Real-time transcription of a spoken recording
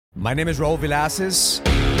My name is Raul Villacis,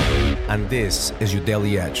 and this is your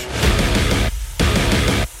Daily Edge.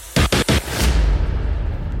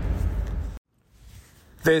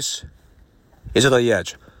 This is your Daily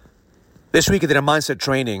Edge. This week I did a mindset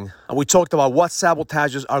training, and we talked about what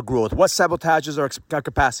sabotages our growth, what sabotages our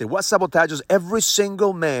capacity, what sabotages every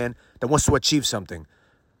single man that wants to achieve something.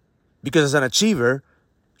 Because as an achiever,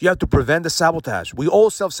 you have to prevent the sabotage. We all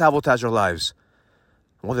self-sabotage our lives.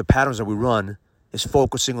 And one of the patterns that we run is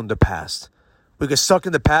focusing on the past. We get stuck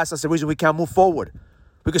in the past. That's the reason we can't move forward.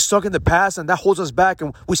 We get stuck in the past, and that holds us back.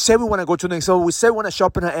 And we say we want to go to the next level. We say we want to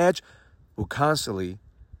sharpen our edge. We constantly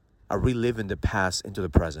are reliving the past into the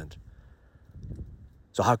present.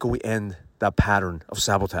 So how can we end that pattern of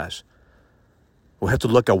sabotage? We have to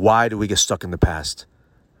look at why do we get stuck in the past.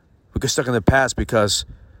 We get stuck in the past because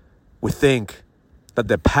we think that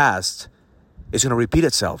the past is going to repeat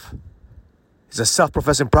itself. It's a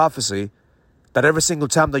self-professing prophecy that every single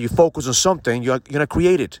time that you focus on something, you're going to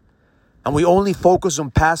create it. And we only focus on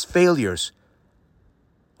past failures,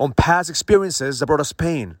 on past experiences that brought us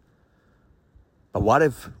pain. But what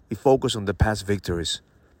if we focus on the past victories?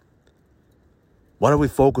 What if we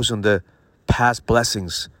focus on the past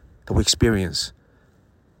blessings that we experience?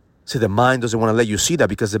 See, the mind doesn't want to let you see that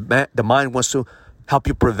because the mind wants to help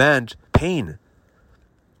you prevent pain.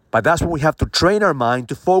 But that's when we have to train our mind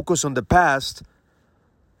to focus on the past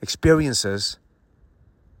experiences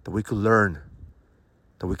that we could learn,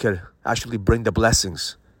 that we could actually bring the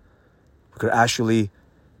blessings. We could actually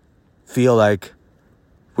feel like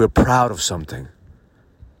we're proud of something.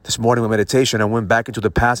 This morning with meditation, I went back into the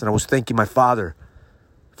past and I was thanking my father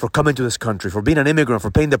for coming to this country, for being an immigrant, for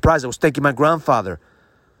paying the price. I was thanking my grandfather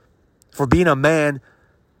for being a man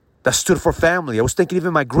that stood for family. I was thanking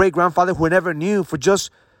even my great-grandfather who I never knew for just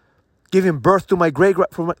giving birth to my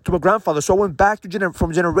grandfather. So I went back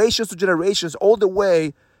from generations to generations, all the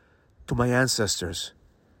way to my ancestors.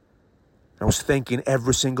 I was thanking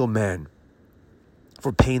every single man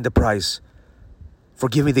for paying the price, for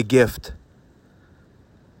giving the gift.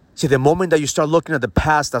 See, the moment that you start looking at the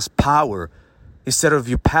past as power, instead of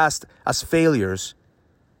your past as failures,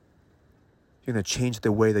 you're going to change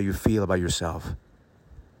the way that you feel about yourself.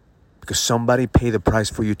 Because somebody paid the price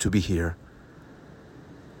for you to be here.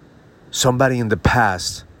 Somebody in the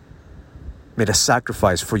past made a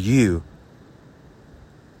sacrifice for you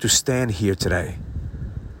to stand here today.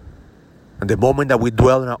 And the moment that we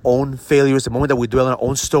dwell on our own failures, the moment that we dwell on our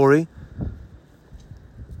own story,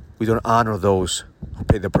 we don't honor those who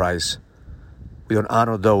paid the price. We don't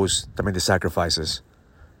honor those that made the sacrifices.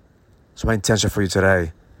 So my intention for you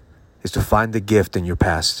today is to find the gift in your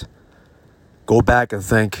past. Go back and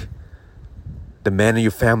thank the man in your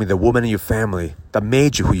family, the woman in your family that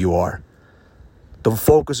made you who you are. Don't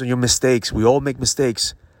focus on your mistakes. We all make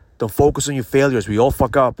mistakes. Don't focus on your failures. We all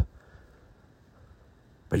fuck up.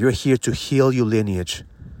 But you're here to heal your lineage.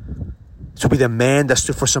 To be the man that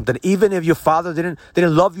stood for something. Even if your father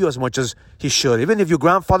didn't love you as much as he should. Even if your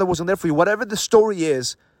grandfather wasn't there for you. Whatever the story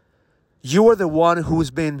is, you are the one who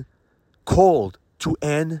has been called to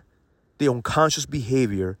end the unconscious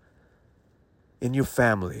behavior in your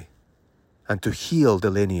family and to heal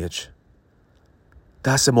the lineage.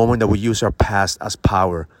 That's the moment that we use our past as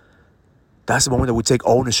power. That's the moment that we take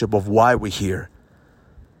ownership of why we're here.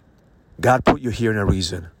 God put you here in a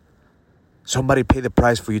reason. Somebody paid the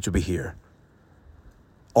price for you to be here.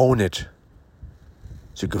 Own it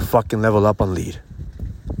so you can fucking level up and lead.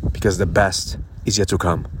 Because the best is yet to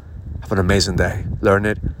come. Have an amazing day. Learn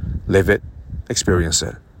it, live it, experience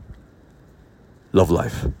it. Love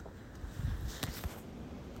life.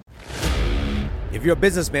 If you're a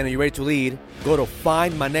businessman and you're ready to lead, go to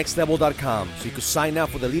findmynextlevel.com so you can sign up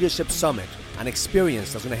for the Leadership Summit, an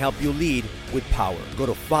experience that's going to help you lead with power. Go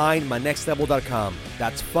to findmynextlevel.com.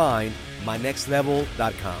 That's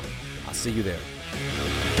findmynextlevel.com. I'll see you there.